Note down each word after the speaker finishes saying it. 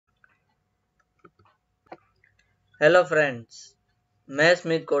Hello friends, मैं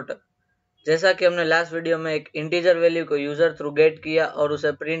Smith Kotak. जैसा कि हमने लास्ट वीडियो में एक इंटीजर वैल्यू को यूजर थ्रू गेट किया और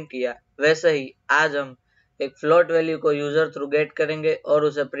उसे प्रिंट किया, वैसे ही आज हम एक फ्लोट वैल्यू को यूजर थ्रू गेट करेंगे और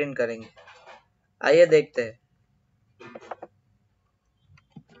उसे प्रिंट करेंगे। आइए देखते हैं।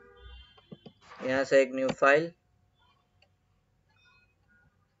 यहाँ से एक न्यू फाइल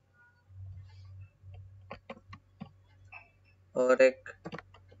और एक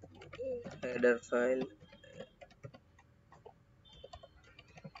header file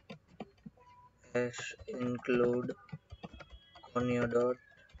include conio.h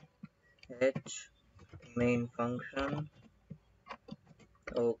main function।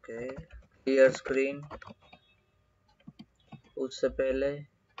 Okay, clear screen. उससे पहले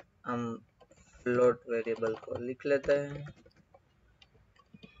हम फ्लोट वेरिएबल को लिख लेते हैं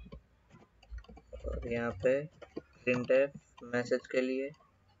और यहाँ पे printf मैसेज के लिए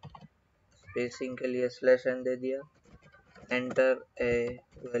स्पेसिंग के लिए /n दे दिया। Enter a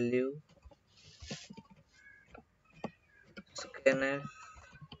value scanf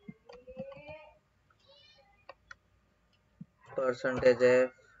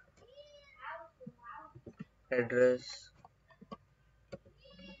 %f address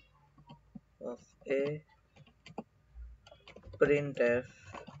of a printf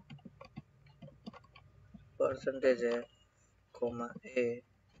 %f, a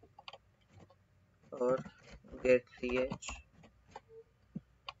और get ch।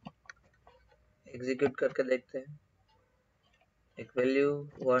 एग्जीक्यूट करके देखते हैं। एक वैल्यू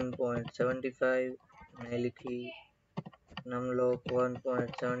 1.75 मैंने लिखी, numlock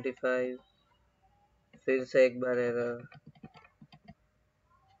 1.75, फिर से एक बार एरर,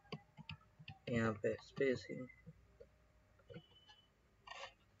 यहाँ पे स्पेसिंग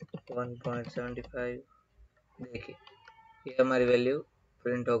 1.75। देखिए, ये हमारी वैल्यू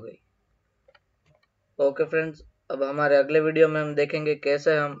प्रिंट हो गई। ओके फ्रेंड्स, अब हमारे अगले वीडियो में हम देखेंगे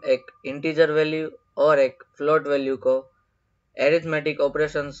कैसे हम एक इंटीजर वैल्यू और एक फ्लोट वैल्यू को एरिथमेटिक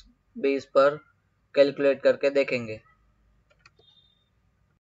ऑपरेशंस बेस पर कैलकुलेट करके देखेंगे।